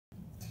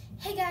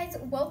Hey guys,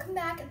 welcome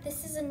back.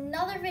 This is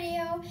another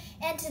video,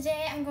 and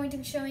today I'm going to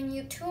be showing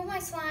you two of my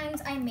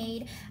slimes I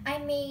made. I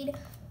made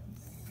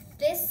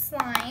this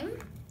slime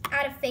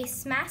out of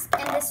face mask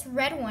and this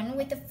red one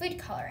with the food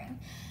coloring.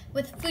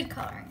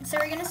 So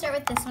we're gonna start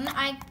with this one.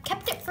 I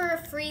kept it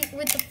for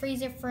with the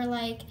freezer for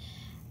like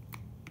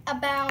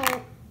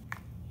about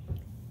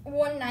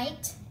one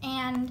night,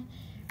 and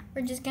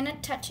we're just gonna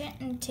touch it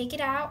and take it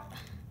out.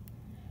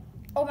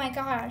 Oh my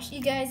gosh,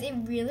 you guys, it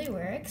really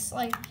works.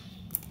 Like,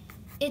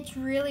 it's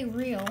really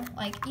real.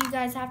 Like, you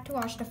guys have to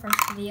watch the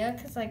first video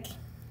because, like,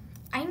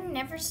 I've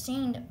never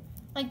seen,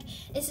 like,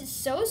 this is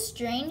so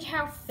strange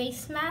how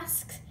face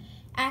masks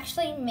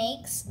actually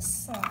makes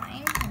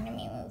slime. Let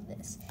me move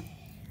this.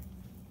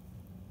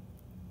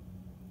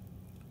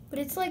 But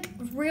it's like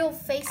real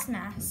face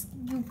mask.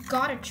 You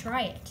gotta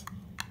try it.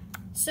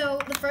 So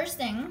the first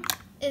thing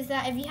is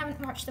that if you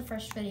haven't watched the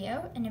first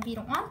video, and if you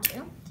don't want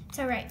to, it's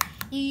alright.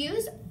 You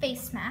use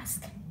face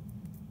mask,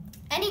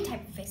 any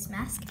type of face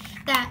mask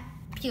that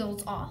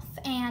peels off,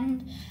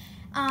 and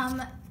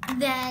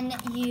then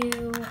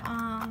you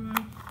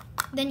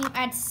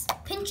add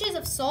pinches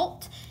of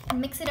salt and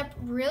mix it up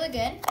really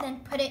good. Then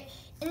put it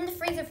in the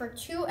freezer for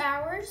 2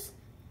 hours,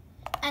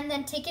 and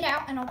then take it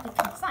out and it'll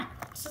become slime.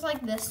 Just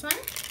like this one.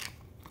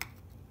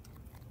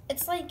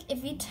 It's like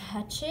if you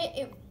touch it,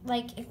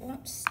 it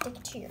won't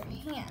stick to your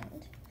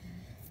hand.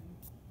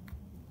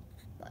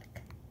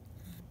 Look,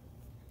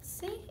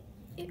 see?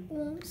 It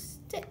won't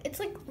stick. It's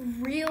like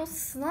real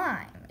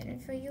slime. And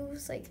if you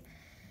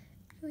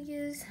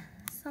use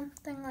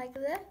something like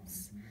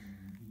this,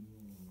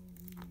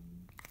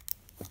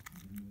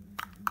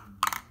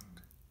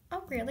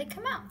 it'll really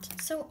come out.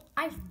 So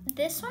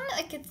this one,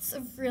 like, it's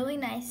a really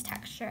nice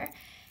texture.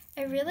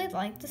 I really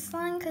like the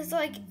slime because,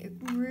 like, it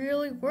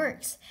really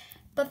works.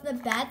 But the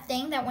bad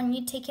thing that when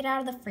you take it out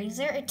of the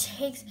freezer,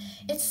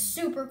 it's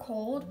super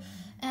cold,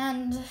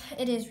 and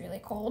it is really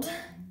cold.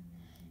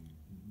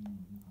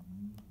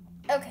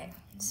 Okay,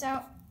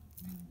 so,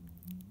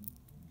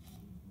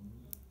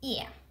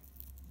 yeah,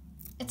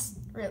 it's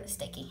really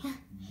sticky.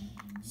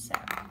 So,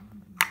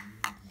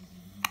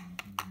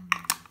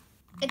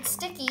 it's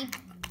sticky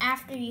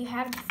after you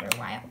have it for a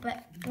while,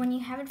 but when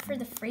you have it for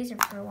the freezer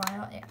for a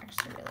while, it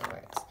actually really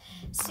works.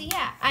 So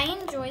yeah, I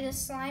enjoy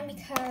this slime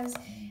because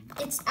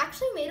it's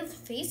actually made of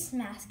face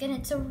mask, and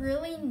it's a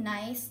really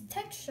nice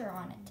texture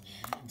on it.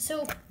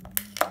 So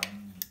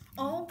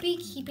I'll be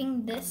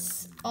keeping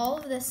all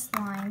of this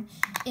slime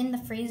in the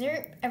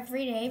freezer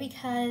every day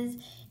because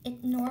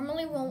it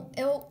normally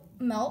it'll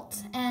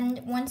melt,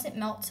 and once it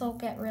melts, it'll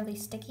get really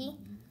sticky.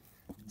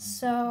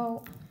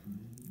 So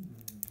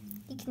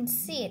you can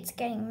see it's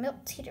getting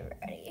melted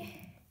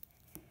already.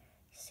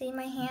 See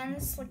my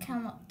hands? Look how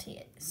melty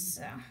it is.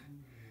 So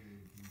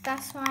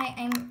that's why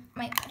I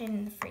might put it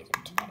in the freezer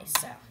today.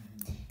 So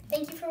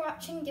thank you for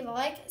watching. Give a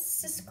like,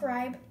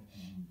 subscribe,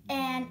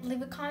 and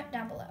leave a comment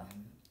down below.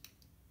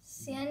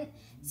 See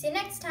you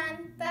next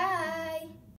time. Bye.